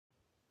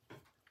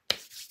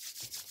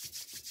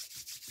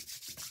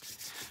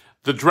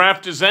The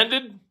draft is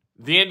ended.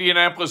 The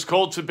Indianapolis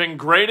Colts have been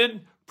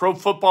graded. Pro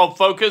Football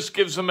Focus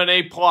gives them an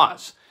A+.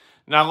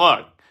 Now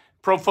look,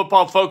 Pro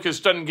Football Focus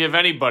doesn't give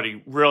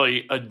anybody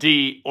really a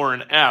D or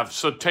an F,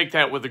 so take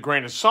that with a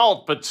grain of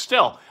salt, but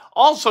still,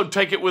 also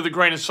take it with a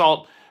grain of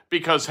salt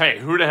because, hey,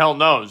 who the hell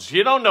knows?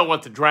 You don't know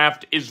what the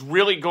draft is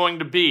really going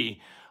to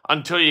be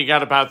until you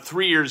got about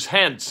 3 years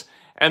hence,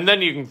 and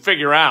then you can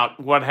figure out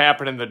what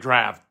happened in the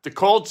draft. The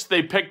Colts,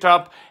 they picked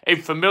up a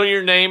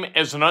familiar name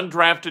as an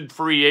undrafted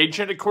free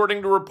agent,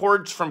 according to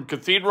reports from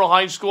Cathedral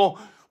High School.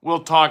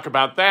 We'll talk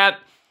about that.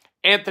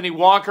 Anthony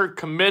Walker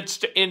commits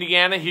to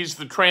Indiana. He's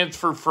the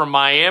transfer from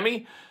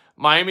Miami.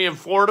 Miami of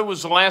Florida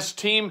was the last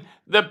team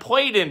that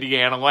played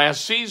Indiana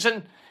last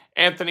season.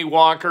 Anthony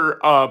Walker,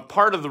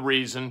 part of the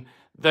reason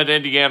that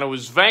Indiana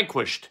was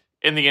vanquished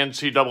in the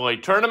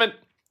NCAA tournament.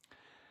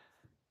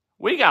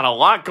 We got a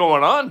lot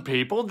going on,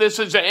 people. This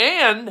is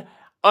a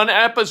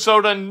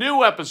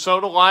new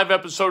episode, a live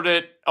episode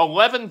at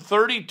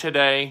 11:30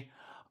 today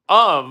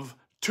of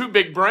Two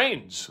Big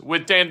Brains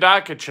with Dan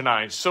Dakich and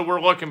I. So we're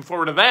looking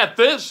forward to that.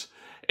 This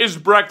is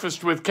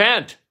Breakfast with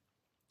Kent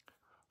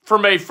for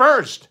May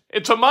 1st.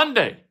 It's a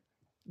Monday.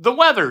 The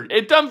weather,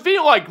 it doesn't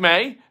feel like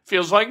May,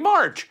 feels like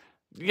March.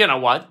 You know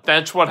what?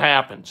 That's what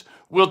happens.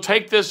 We'll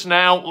take this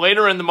now.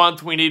 Later in the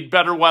month, we need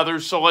better weather,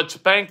 so let's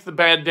bank the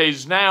bad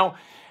days now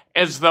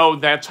as though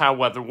that's how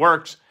weather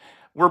works.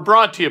 We're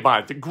brought to you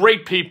by the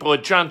great people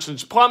at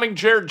Johnson's Plumbing.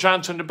 Jared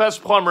Johnson, the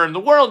best plumber in the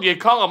world. You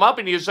call him up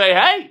and you say,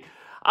 hey,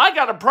 I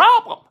got a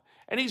problem.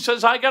 And he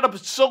says, I got a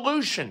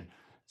solution.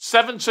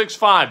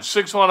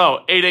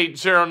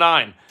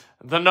 765-610-8809,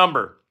 the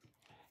number.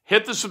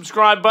 Hit the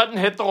subscribe button,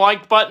 hit the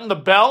like button. The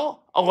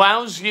bell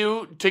allows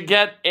you to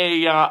get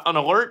an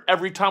alert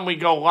every time we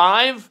go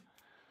live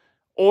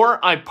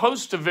or I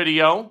post a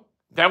video.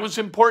 That was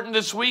important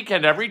this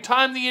weekend. Every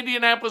time the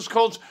Indianapolis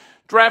Colts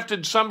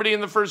drafted somebody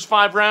in the first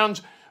 5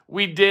 rounds,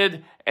 we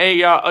did a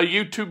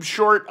YouTube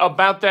short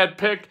about that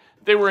pick.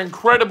 They were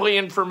incredibly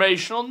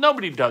informational.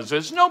 Nobody does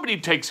this.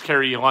 Nobody takes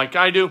care of you like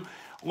I do.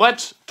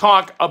 Let's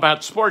talk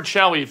about sports,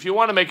 shall we? If you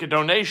want to make a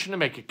donation, to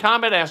make a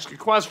comment, ask a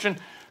question,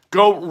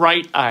 go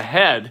right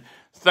ahead.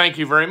 Thank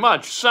you very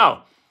much.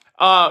 So,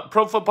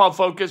 Pro Football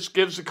Focus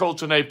gives the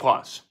Colts an A+.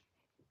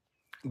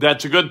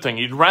 That's a good thing.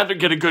 You'd rather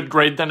get a good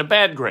grade than a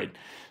bad grade.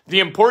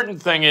 The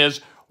important thing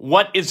is,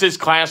 what is this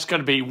class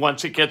going to be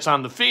once it gets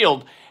on the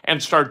field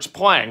and starts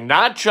playing?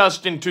 Not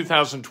just in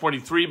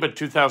 2023, but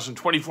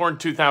 2024 and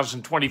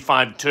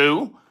 2025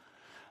 too.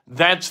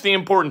 That's the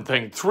important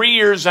thing. 3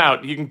 years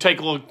out, you can take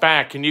a look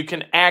back and you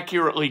can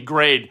accurately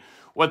grade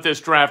what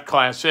this draft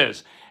class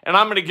is. And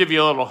I'm going to give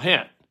you a little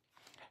hint.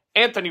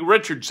 Anthony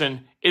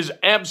Richardson is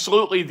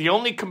absolutely the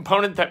only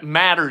component that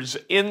matters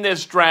in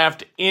this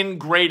draft, in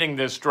grading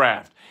this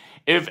draft.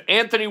 If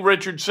Anthony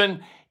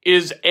Richardson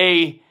is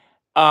a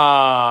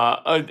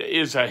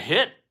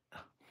hit,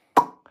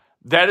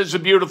 that is a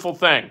beautiful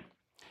thing.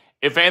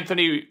 If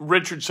Anthony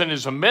Richardson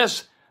is a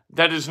miss,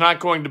 that is not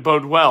going to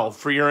bode well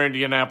for your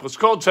Indianapolis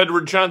Colts.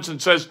 Edward Johnson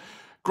says,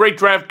 great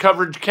draft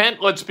coverage,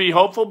 Kent. Let's be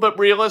hopeful but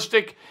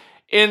realistic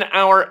in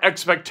our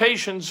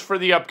expectations for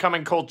the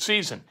upcoming Colts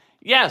season.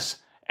 Yes,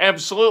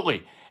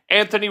 absolutely.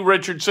 Anthony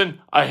Richardson,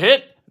 a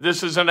hit,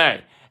 this is an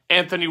A.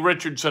 Anthony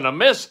Richardson, a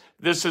miss,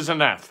 this is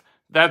an F.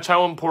 That's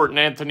how important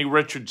Anthony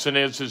Richardson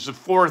is the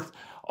 4th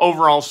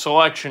overall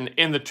selection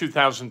in the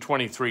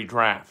 2023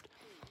 draft.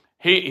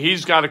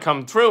 He's got to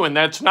come through, and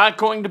that's not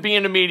going to be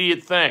an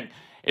immediate thing.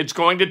 It's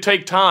going to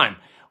take time.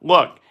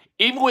 Look,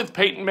 even with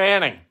Peyton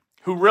Manning,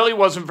 who really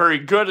wasn't very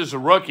good as a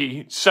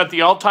rookie, set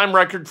the all-time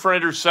record for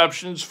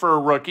interceptions for a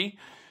rookie.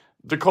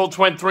 The Colts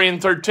went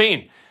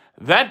 3-13.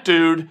 That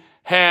dude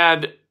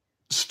had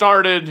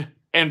started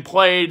and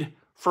played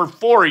for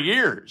 4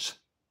 years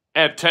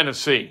at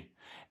Tennessee.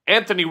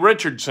 Anthony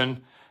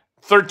Richardson,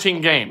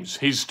 13 games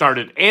he's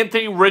started.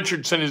 Anthony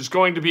Richardson is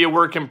going to be a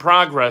work in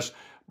progress,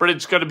 but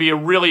it's going to be a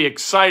really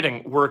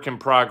exciting work in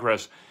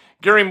progress.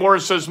 Gary Moore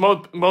says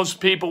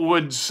most people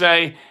would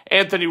say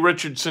Anthony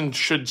Richardson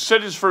should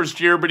sit his first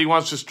year, but he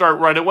wants to start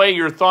right away.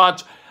 Your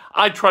thoughts?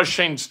 I trust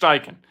Shane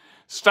Steichen.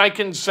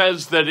 Steichen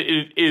says that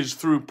it is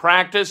through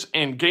practice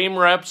and game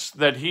reps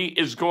that he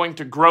is going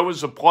to grow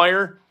as a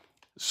player.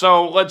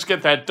 So let's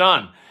get that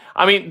done.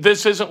 I mean,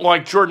 this isn't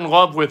like Jordan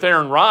Love with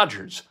Aaron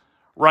Rodgers,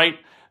 right?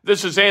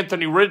 This is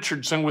Anthony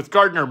Richardson with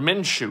Gardner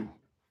Minshew,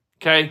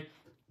 okay?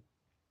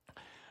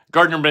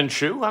 Gardner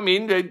Minshew, I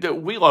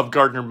mean, we love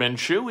Gardner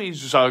Minshew.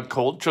 He's a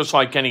Colt just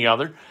like any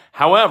other.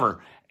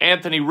 However,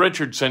 Anthony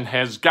Richardson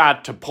has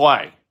got to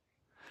play.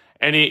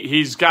 And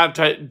he's got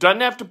to,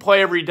 doesn't have to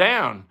play every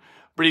down,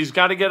 but he's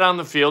got to get on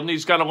the field and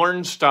he's got to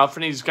learn stuff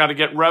and he's got to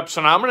get reps.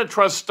 And I'm going to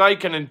trust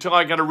Steichen until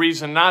I got a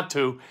reason not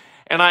to.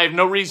 And I have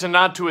no reason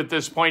not to at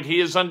this point.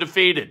 He is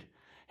undefeated.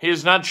 He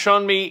has not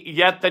shown me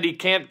yet that he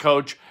can't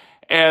coach,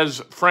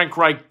 as Frank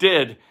Reich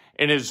did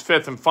in his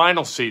 5th and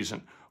final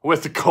season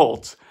with the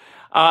Colts.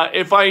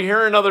 If I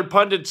hear another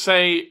pundit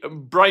say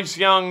Bryce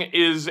Young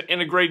is in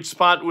a great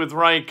spot with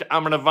Reich,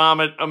 I'm going to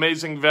vomit.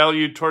 Amazing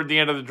value toward the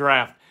end of the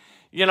draft.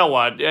 you know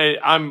what?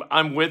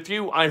 I'm with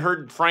you. I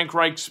heard Frank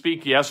Reich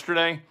speak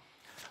yesterday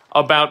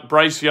about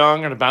Bryce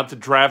Young and about the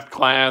draft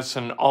class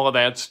and all of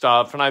that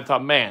stuff, and I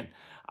thought, man,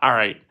 all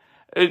right,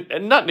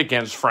 nothing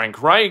against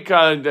Frank Reich.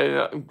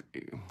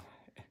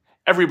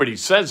 Everybody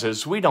says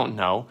this. We don't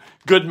know.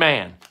 Good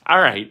man. All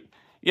right.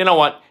 You know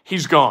what?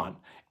 He's gone,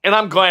 and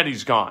I'm glad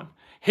he's gone.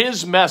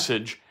 His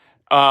message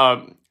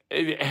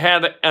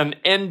had an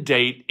end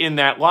date in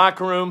that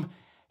locker room,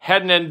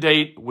 had an end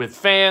date with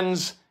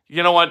fans.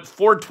 You know what?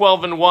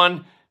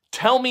 4-12-1.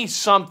 Tell me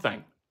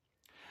something.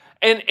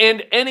 And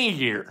any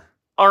year,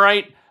 all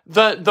right?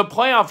 The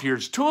playoff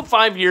years, 2 of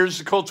 5 years,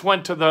 the Colts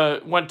went to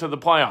the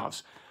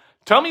playoffs.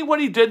 Tell me what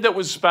he did that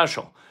was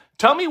special.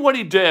 Tell me what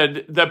he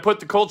did that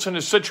put the Colts in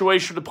a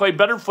situation to play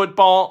better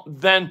football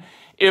than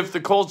if the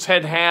Colts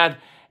had had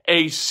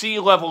a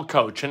C-level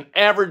coach, an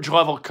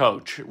average-level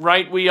coach,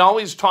 right? We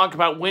always talk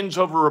about wins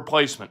over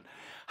replacement.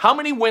 How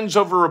many wins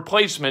over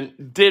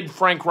replacement did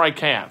Frank Reich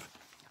have?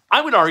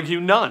 I would argue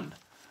none.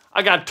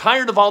 I got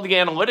tired of all the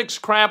analytics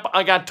crap.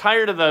 I got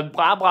tired of the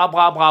blah, blah,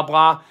 blah, blah,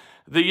 blah,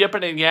 the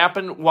yipping and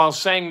yapping while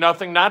saying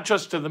nothing, not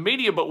just to the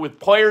media, but with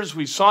players.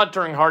 We saw it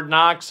during Hard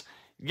Knocks.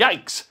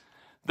 Yikes.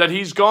 That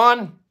he's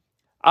gone,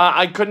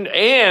 I couldn't.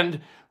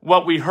 And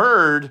what we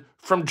heard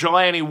from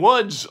Jelani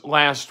Woods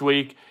last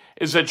week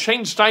is that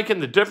Shane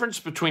Steichen, the difference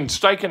between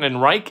Steichen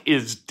and Reich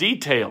is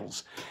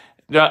details.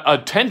 The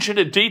attention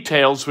to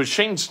details with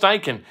Shane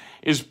Steichen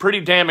is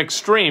pretty damn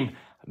extreme.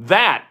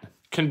 That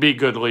can be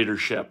good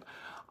leadership.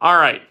 All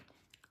right,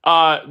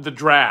 the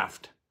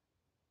draft.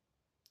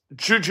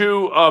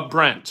 Juju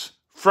Brents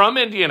from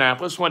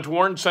Indianapolis, went to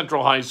Warren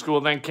Central High School,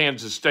 then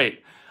Kansas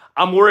State.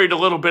 I'm worried a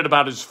little bit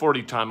about his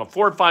 40 time. A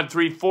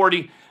 4.53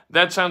 40,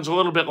 that sounds a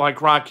little bit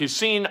like Rock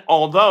Yassin,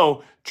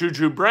 although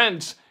Juju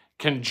Brents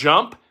can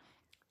jump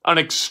an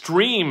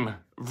extreme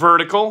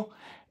vertical,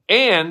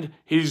 and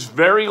he's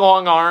very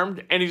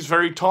long-armed, and he's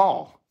very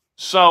tall.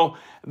 So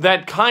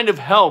that kind of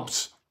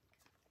helps,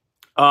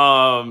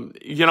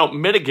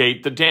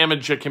 mitigate the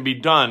damage that can be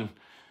done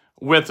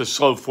with a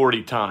slow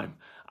 40 time,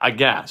 I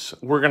guess.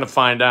 We're going to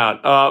find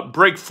out.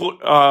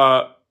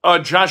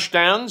 Josh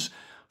Downs,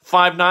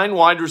 5'9",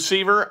 wide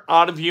receiver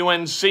out of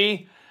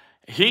UNC.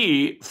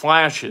 He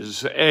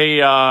flashes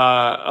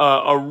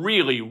a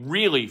really,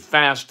 really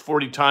fast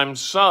 40 time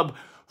sub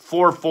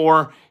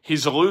 4.4.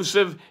 He's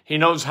elusive. He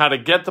knows how to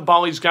get the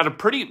ball. He's got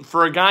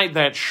for a guy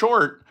that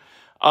short,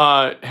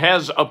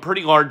 has a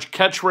pretty large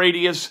catch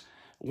radius.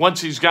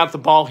 Once he's got the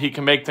ball, he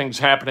can make things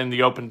happen in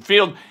the open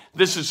field.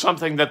 This is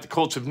something that the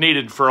Colts have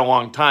needed for a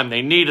long time.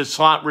 They need a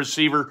slot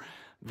receiver.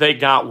 They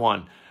got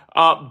one.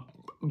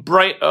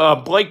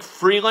 Blake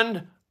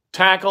Freeland,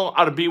 tackle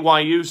out of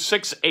BYU,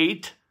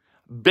 6'8",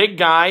 big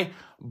guy,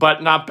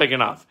 but not big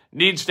enough.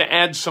 Needs to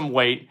add some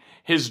weight.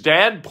 His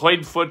dad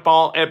played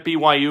football at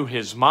BYU.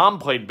 His mom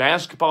played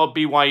basketball at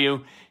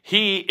BYU.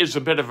 He is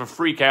a bit of a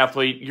freak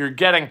athlete. You're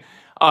getting,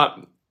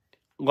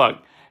 look,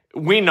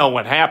 we know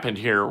what happened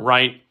here,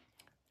 right?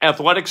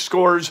 Athletic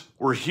scores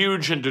were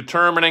huge in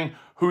determining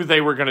who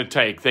they were going to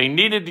take. They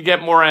needed to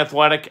get more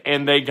athletic,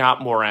 and they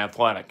got more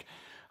athletic.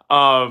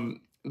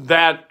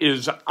 That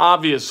is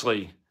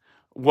obviously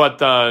what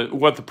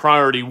the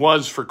priority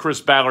was for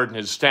Chris Ballard and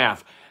his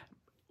staff.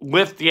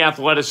 Lift the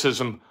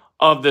athleticism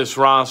of this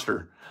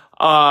roster.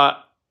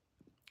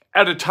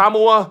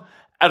 Adetomiwa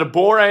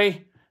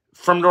Adebore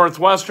from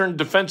Northwestern,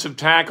 defensive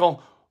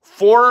tackle,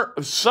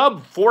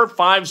 sub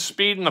 4.5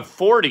 speed in the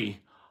 40.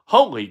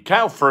 Holy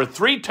cow, for a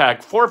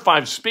 3-tech,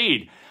 4.5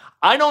 speed.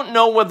 I don't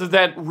know whether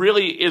that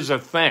really is a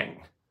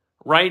thing,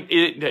 right?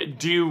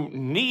 Do you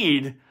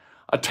need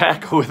a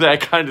tackle with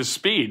that kind of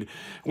speed?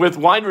 With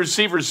wide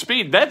receiver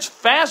speed, that's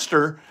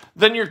faster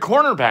than your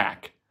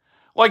cornerback.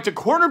 Like the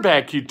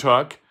cornerback you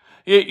took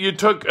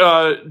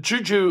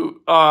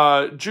Juju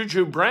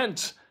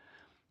Brents.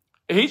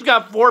 He's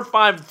got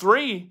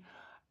 4.53.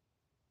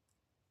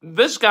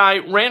 This guy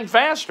ran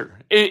faster.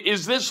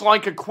 Is this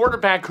like a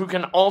quarterback who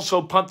can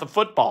also punt the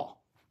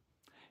football?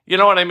 You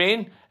know what I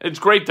mean? It's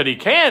great that he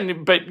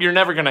can, but you're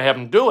never going to have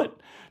him do it.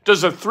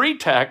 Does a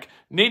 3-tech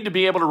need to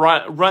be able to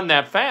run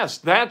that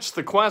fast? That's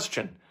the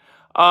question.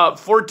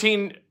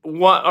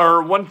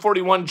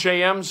 141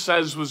 JM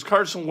says, was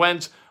Carson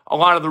Wentz a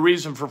lot of the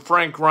reason for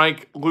Frank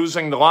Reich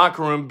losing the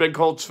locker room? Big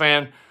Colts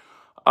fan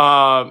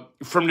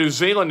from New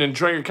Zealand.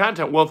 Enjoy your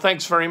content. Well,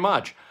 thanks very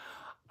much.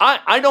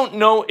 I don't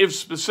know if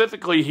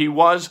specifically he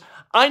was.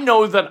 I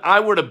know that I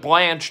would have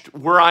blanched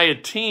were I a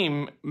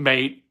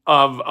teammate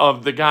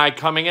of the guy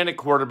coming in at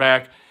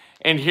quarterback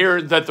and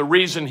hear that the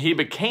reason he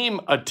became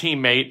a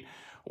teammate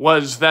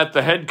was that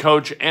the head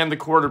coach and the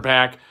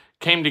quarterback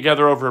came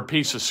together over a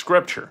piece of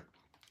scripture.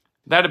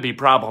 That'd be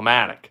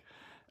problematic.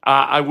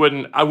 I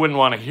wouldn't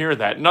want to hear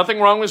that. Nothing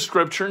wrong with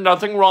scripture,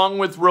 nothing wrong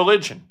with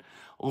religion.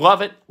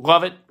 Love it,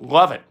 love it,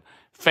 love it.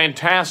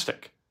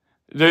 Fantastic.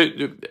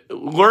 The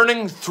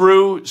learning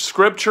through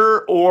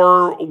scripture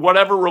or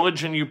whatever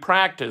religion you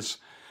practice,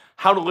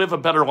 how to live a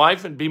better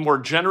life and be more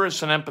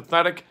generous and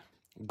empathetic,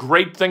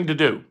 great thing to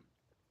do.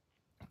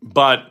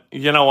 But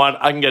you know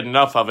what? I can get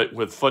enough of it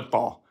with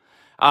football.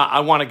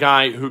 I want a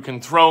guy who can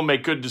throw,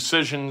 make good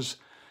decisions,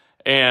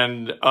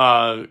 and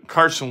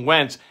Carson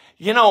Wentz.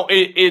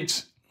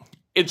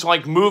 It's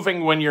like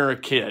moving when you're a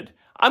kid.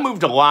 I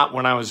moved a lot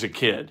when I was a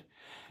kid.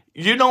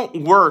 You don't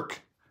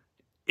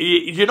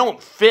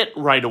fit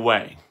right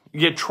away.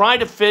 You try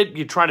to fit,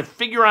 you try to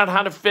figure out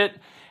how to fit.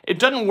 It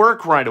doesn't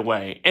work right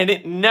away, and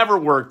it never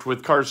worked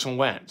with Carson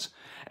Wentz.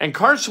 And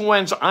Carson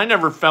Wentz, I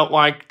never felt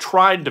like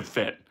tried to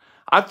fit.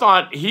 I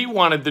thought he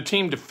wanted the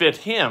team to fit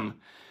him,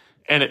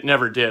 and it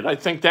never did. I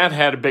think that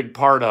had a big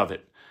part of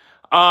it.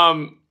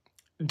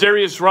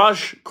 Darius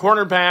Rush,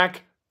 cornerback,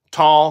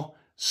 tall,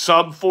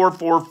 sub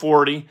 4.4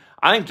 40.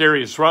 I think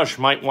Darius Rush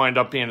might wind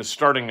up being a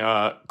starting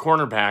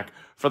cornerback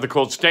for the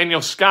Colts.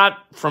 Daniel Scott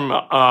from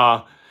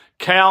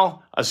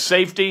Cal, a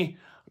safety.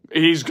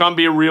 He's going to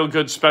be a real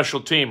good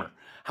special teamer.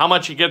 How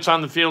much he gets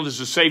on the field as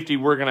a safety,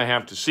 we're going to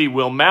have to see.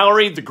 Will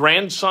Mallory, the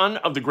grandson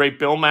of the great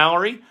Bill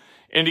Mallory,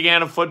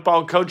 Indiana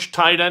football coach,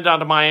 tight end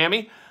out of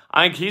Miami,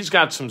 I think he's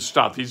got some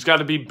stuff. He's got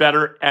to be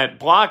better at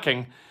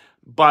blocking,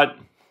 but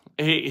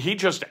he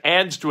just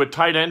adds to a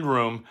tight end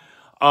room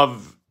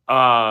of,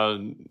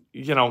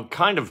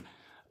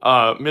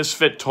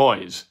 misfit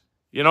toys.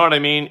 You know what I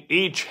mean?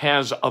 Each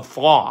has a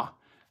flaw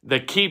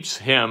that keeps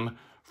him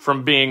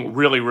from being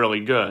really,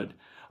 really good.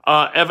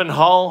 Evan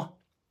Hull,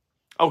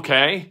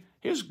 okay.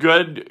 He's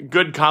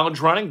good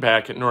college running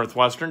back at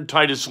Northwestern.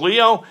 Titus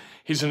Leo,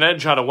 he's an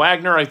edge out of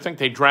Wagner. I think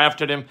they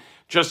drafted him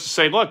just to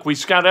say, look, we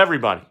scout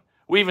everybody.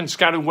 We even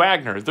scouted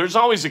Wagner. There's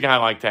always a guy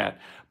like that.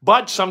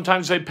 But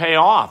sometimes they pay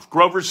off.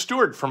 Grover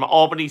Stewart from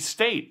Albany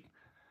State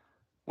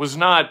was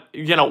not,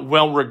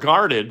 well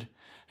regarded.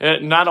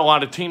 Not a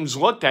lot of teams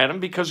looked at him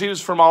because he was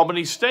from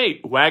Albany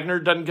State. Wagner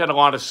doesn't get a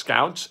lot of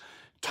scouts.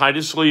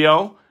 Titus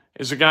Leo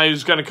is a guy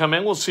who's going to come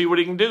in. We'll see what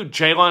he can do.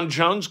 Jalon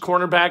Jones,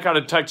 cornerback out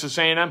of Texas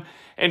A&M,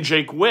 and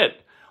Jake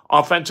Witt,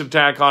 offensive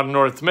tackle out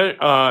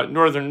of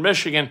Northern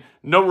Michigan.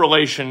 No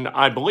relation,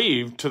 I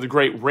believe, to the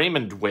great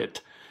Raymond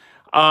Witt.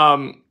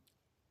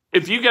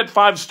 If you get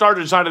 5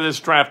 starters out of this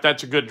draft,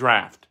 that's a good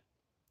draft.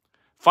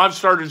 5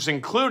 starters,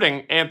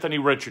 including Anthony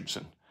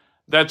Richardson.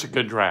 That's a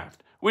good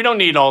draft. We don't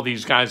need all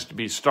these guys to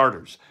be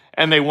starters,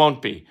 and they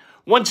won't be.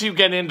 Once you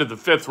get into the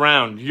 5th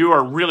round, you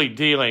are really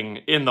dealing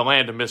in the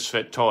land of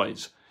misfit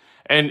toys.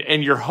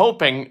 And you're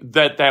hoping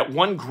that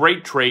one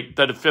great trait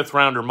that a 5th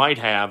rounder might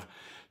have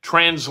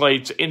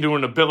translates into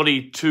an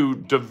ability to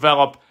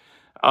develop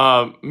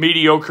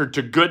mediocre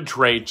to good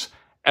traits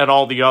at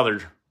all the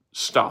other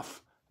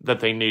stuff that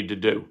they need to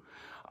do.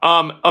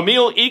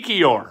 Emil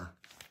Ekiyor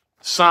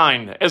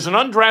signed as an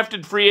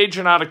undrafted free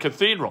agent out of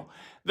Cathedral.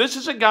 This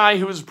is a guy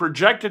who is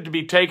projected to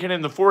be taken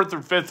in the 4th or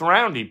 5th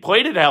round. He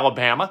played at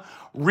Alabama,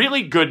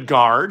 really good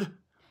guard.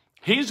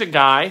 He's a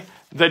guy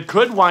that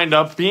could wind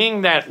up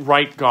being that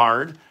right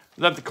guard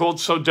that the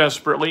Colts so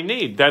desperately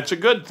need. That's a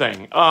good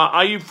thing.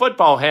 IU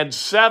football had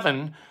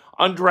 7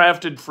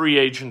 undrafted free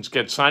agents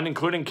get signed,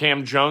 including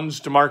Cam Jones,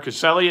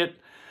 DeMarcus Elliott.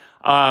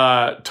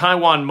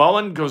 Tywan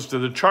Mullen goes to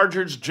the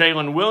Chargers.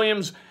 Jalen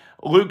Williams,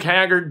 Luke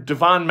Haggard,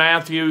 Devon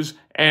Matthews,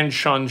 and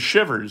Sean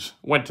Shivers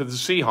went to the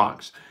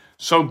Seahawks.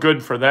 So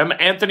good for them.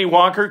 Anthony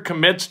Walker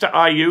commits to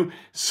IU,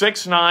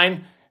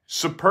 6'9",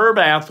 superb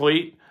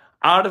athlete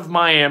out of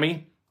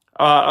Miami.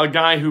 A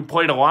guy who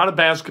played a lot of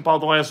basketball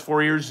the last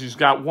 4 years. He's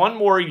got 1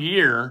 more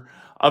year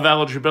of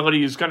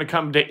eligibility. He's going to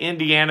come to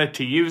Indiana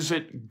to use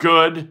it.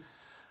 Good.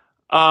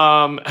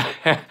 We'll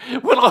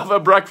have a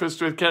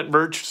breakfast with Kent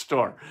merch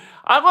store.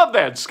 I love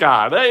that,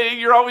 Scott.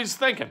 You're always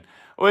thinking.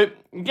 Well,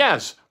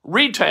 yes,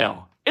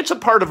 retail. It's a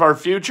part of our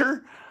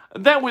future.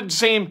 That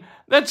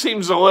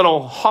seems a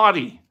little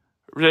haughty,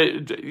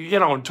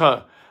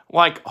 to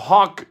like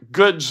hawk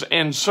goods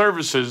and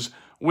services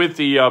with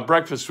the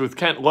Breakfast with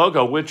Kent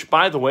logo, which,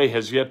 by the way,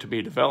 has yet to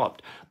be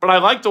developed. But I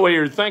like the way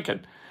you're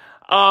thinking.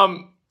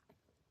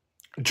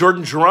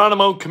 Jordan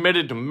Geronimo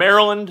committed to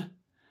Maryland.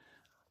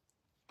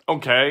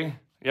 Okay,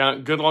 yeah,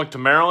 good luck to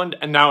Maryland.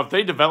 And now if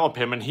they develop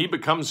him and he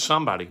becomes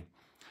somebody,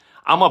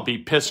 I'm going to be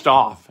pissed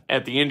off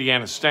at the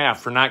Indiana staff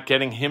for not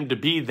getting him to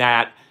be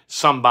that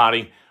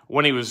somebody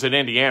when he was at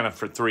Indiana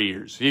for 3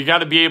 years. You got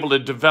to be able to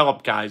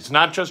develop guys,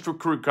 not just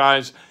recruit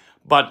guys,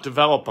 but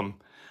develop them.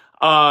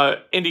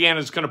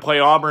 Indiana's going to play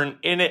Auburn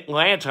in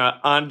Atlanta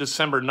on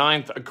December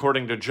 9th,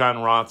 according to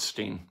John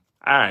Rothstein.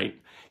 All right.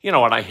 You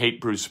know what? I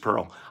hate Bruce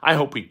Pearl. I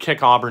hope we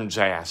kick Auburn's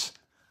ass.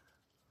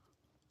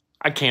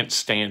 I can't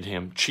stand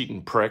him,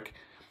 cheating prick.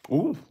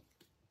 Ooh.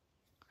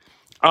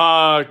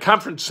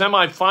 Conference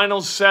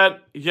semifinals set.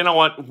 You know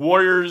what?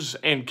 Warriors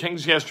and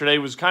Kings yesterday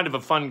was kind of a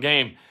fun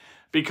game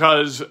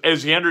because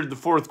as he entered the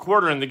 4th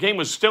quarter and the game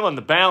was still in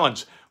the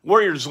balance,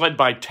 Warriors led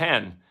by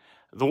 10.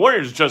 The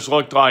Warriors just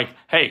looked like,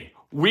 hey,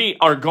 we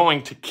are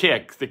going to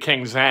kick the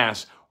Kings'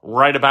 ass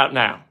right about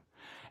now.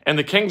 And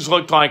the Kings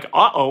looked like,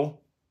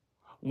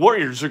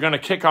 Warriors are going to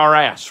kick our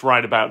ass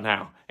right about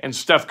now. And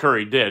Steph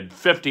Curry did.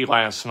 50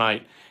 last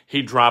night.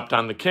 He dropped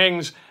on the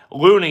Kings.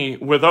 Looney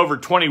with over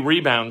 20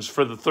 rebounds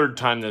for the 3rd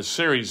time this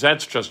series.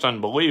 That's just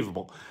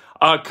unbelievable.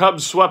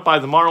 Cubs swept by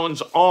the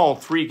Marlins. All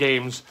 3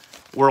 games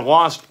were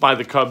lost by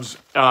the Cubs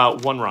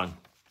 1 run.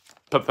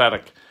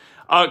 Pathetic.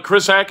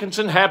 Chris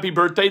Atkinson, happy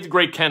birthday. The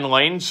great Ken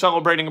Lane,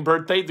 celebrating a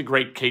birthday. The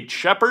great Kate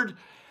Shepard,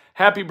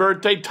 happy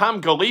birthday.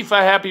 Tom Galifa,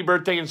 happy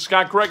birthday. And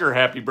Scott Greger,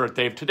 happy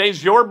birthday. If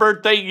today's your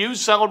birthday, you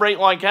celebrate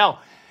like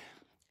hell.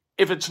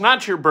 If it's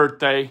not your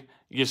birthday,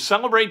 you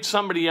celebrate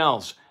somebody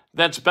else.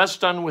 That's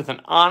best done with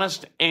an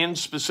honest and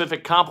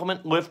specific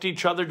compliment. Lift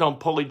each other, don't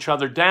pull each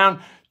other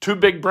down. Two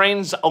Big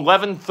Brains,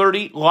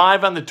 11:30,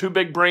 live on the Two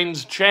Big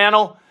Brains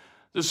channel.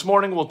 This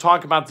morning, we'll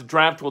talk about the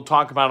draft. We'll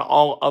talk about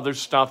all other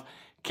stuff.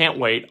 Can't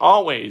wait.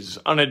 Always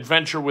an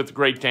adventure with the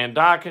great Dan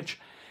Dockich.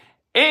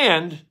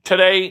 And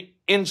today,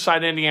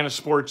 Inside Indiana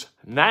Sports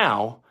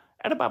now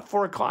at about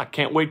 4 o'clock.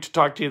 Can't wait to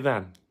talk to you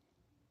then.